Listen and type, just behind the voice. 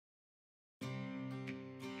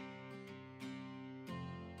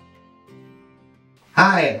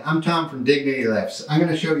Hi, I'm Tom from Dignity Lifts. I'm going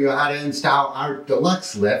to show you how to install our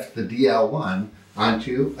deluxe lift, the DL1,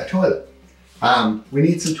 onto a toilet. We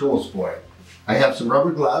need some tools for it. I have some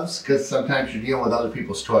rubber gloves because sometimes you're dealing with other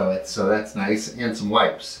people's toilets, so that's nice, and some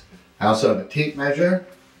wipes. I also have a tape measure.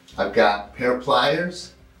 I've got a pair of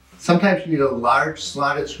pliers. Sometimes you need a large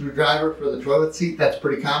slotted screwdriver for the toilet seat. That's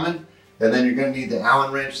pretty common. And then you're going to need the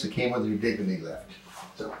Allen wrench that came with your Dignity lift.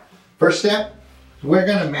 So, first step, we're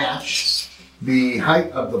going to match the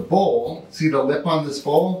height of the bowl. See, the lip on this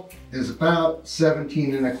bowl is about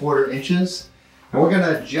 17¼ inches. And we're going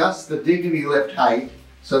to adjust the Dignity lift height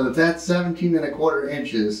so that that 17¼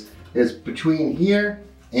 inches is between here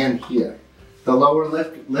and here. The lower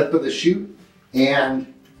lip of the chute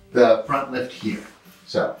and the front lift here.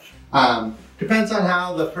 So, depends on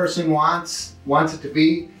how the person wants it to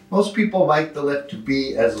be. Most people like the lift to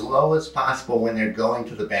be as low as possible when they're going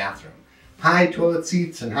to the bathroom. High toilet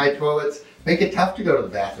seats and high toilets make it tough to go to the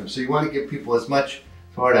bathroom, so you want to give people as much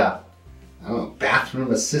sort of,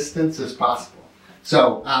 bathroom assistance as possible.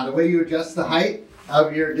 So the way you adjust the height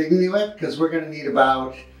of your Dignity lift, because we're going to need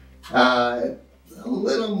about a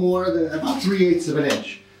little more than about 3/8 of an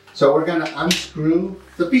inch. So we're going to unscrew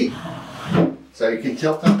the bead. So you can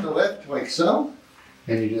tilt up the lift like so,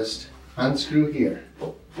 and you just unscrew here.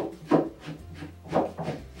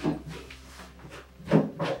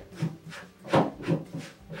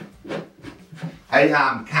 I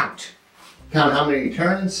count how many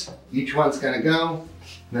turns each one's going to go,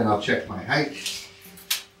 and then I'll check my height.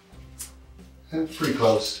 That's pretty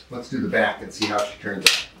close. Let's do the back and see how she turns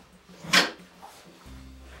out.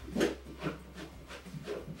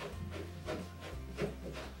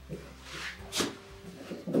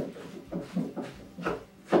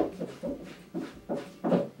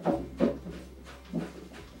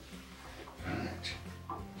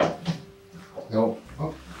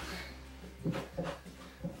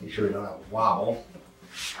 Make sure we don't have a wobble.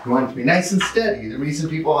 You want it to be nice and steady. The reason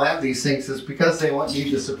people have these things is because they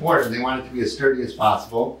need the support and they want it to be as sturdy as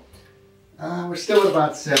possible. We're still at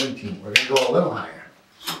about 17. We're going to go a little higher.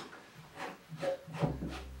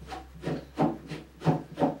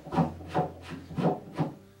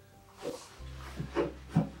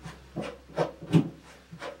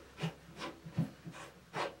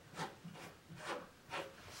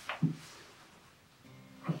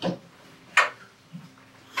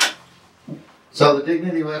 So the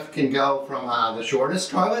Dignity lift can go from the shortest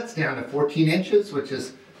toilets down to 14 inches, which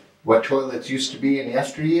is what toilets used to be in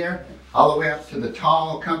yesteryear, all the way up to the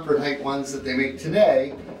tall comfort height ones that they make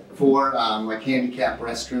today for like handicap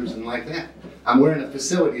restrooms and like that. We're in a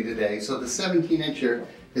facility today, so the 17-incher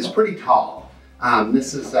is pretty tall.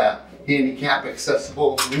 This is a handicap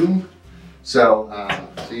accessible room. So,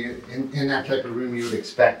 you, in that type of room you would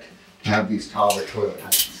expect to have these taller toilet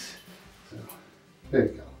heights. So, there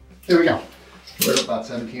you go. There we go. We're at about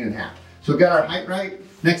 17½. So we've got our height right.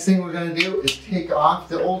 Next thing we're going to do is take off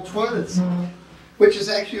the old toilet seat, which is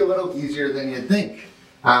actually a little easier than you'd think.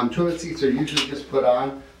 Toilet seats are usually just put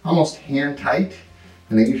on almost hand tight,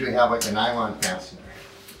 and they usually have like a nylon fastener.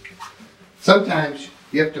 Sometimes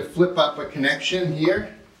you have to flip up a connection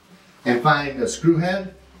here and find a screw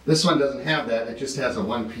head. This one doesn't have that, it just has a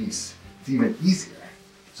one piece. It's even easier.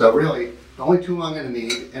 So really, the only tool I'm going to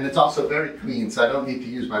need, and it's also very clean, so I don't need to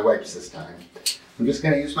use my wipes this time. I'm just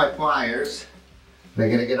going to use my pliers. I'm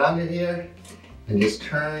going to get under here and just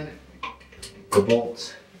turn the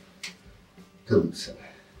bolt to loosen.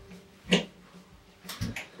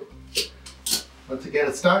 Once I get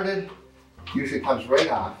it started, it usually comes right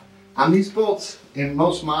off. These bolts in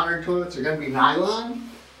most modern toilets are going to be nylon,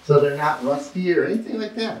 so they're not rusty or anything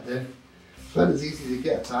like that. They're about as easy as it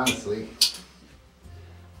gets, honestly.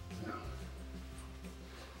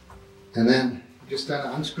 And then just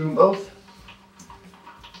unscrew them both.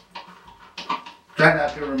 Try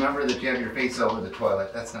not to remember that you have your face over the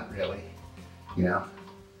toilet. That's not really, you know.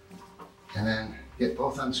 And then get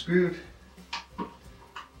both unscrewed. Got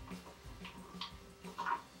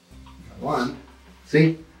one.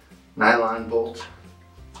 See? Nylon bolt.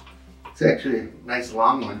 It's actually a nice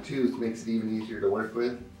long one too. It makes it even easier to work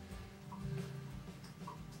with.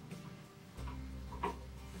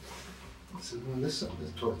 So this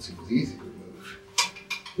toilet seat was easy to remove.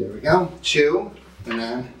 There we go. Chew, and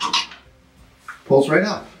then pulls right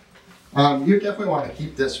off. You definitely want to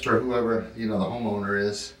keep this for whoever the homeowner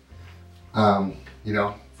is.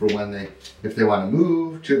 For when if they want to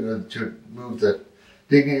move to move the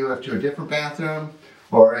Dignity lift to a different bathroom,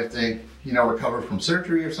 or if they recover from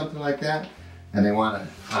surgery or something like that, and they want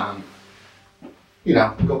to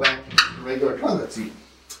go back to the regular toilet seat.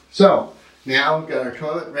 So now we've got our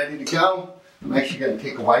toilet ready to go. I'm actually going to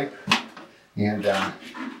take a wipe and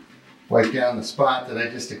wipe down the spot that I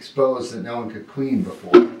just exposed that no one could clean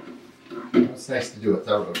before. It's nice to do a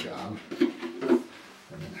thorough job. And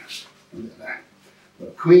then a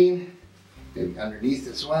little clean, maybe underneath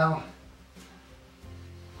as well.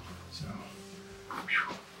 So,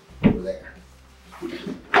 over there.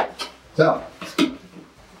 So,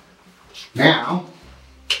 now,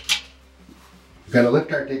 we're going to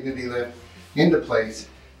lift our Dignity lift into place,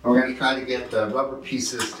 and we're going to try to get the rubber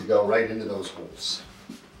pieces to go right into those holes.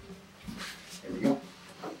 There we go.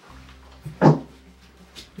 And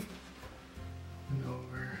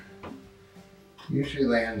over. Usually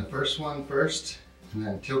land the first one first, and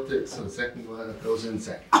then tilt it so the second one goes in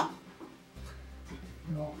second.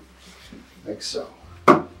 Like so.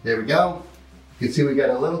 There we go. You can see we got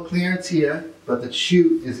a little clearance here, but the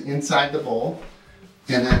chute is inside the bowl.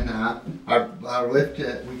 And then our lift,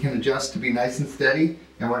 we can adjust to be nice and steady,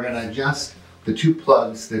 and we're going to adjust the two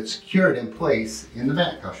plugs that's secured in place in the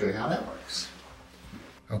back. I'll show you how that works.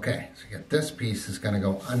 Okay, so you got this piece is going to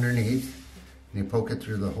go underneath, and you poke it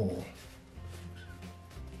through the hole.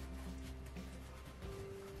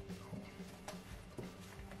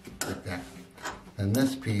 Like that. And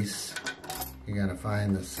this piece, you're going to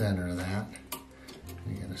find the center of that, and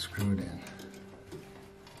you're going to screw it in.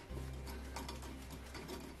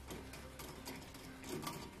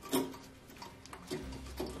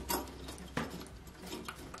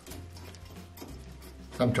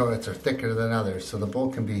 Some toilets are thicker than others, so the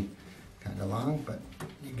bowl can be kind of long, but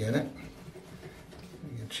you get it.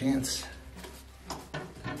 You get a chance.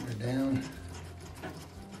 Put her down.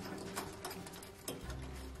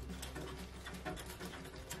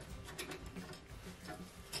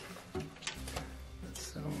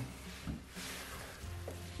 So,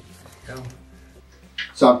 there you go.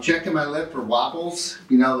 So I'm checking my lift for wobbles.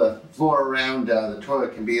 You know, the floor around the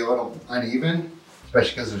toilet can be a little uneven,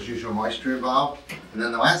 especially because there's usual moisture involved. And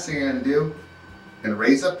then the last thing I'm going to do, I'm going to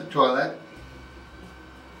raise up the toilet.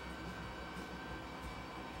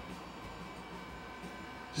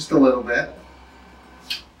 Just a little bit.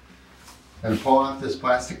 And pull off this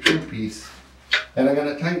plastic trim piece. And I'm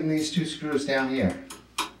going to tighten these two screws down here.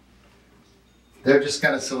 They're just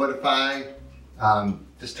going to solidify,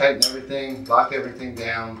 just tighten everything, lock everything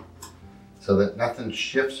down so that nothing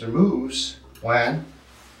shifts or moves when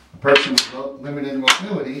a person with limited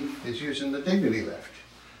mobility is using the Dignity lift.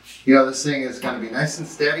 You know, this thing is going to be nice and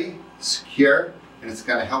steady, secure, and it's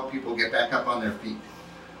going to help people get back up on their feet.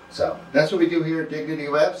 So that's what we do here at Dignity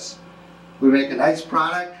Lifts. We make a nice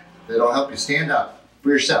product that'll help you stand up for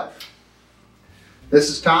yourself. This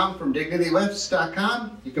is Tom from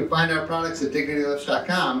DignityLifts.com. You can find our products at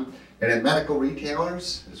DignityLifts.com and at medical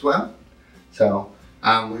retailers as well. So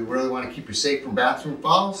we really want to keep you safe from bathroom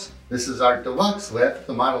falls. This is our deluxe lift,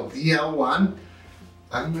 the model DL1.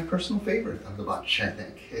 My personal favorite of the bunch, I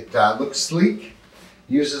think. It looks sleek,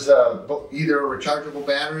 uses either a rechargeable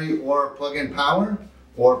battery or plug-in power,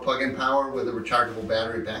 or plug-in power with a rechargeable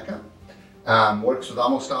battery backup. Works with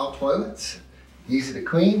almost all toilets, easy to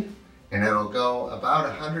clean, and it'll go about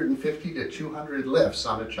 150 to 200 lifts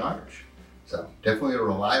on a charge. So definitely a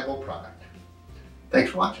reliable product.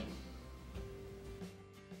 Thanks for watching.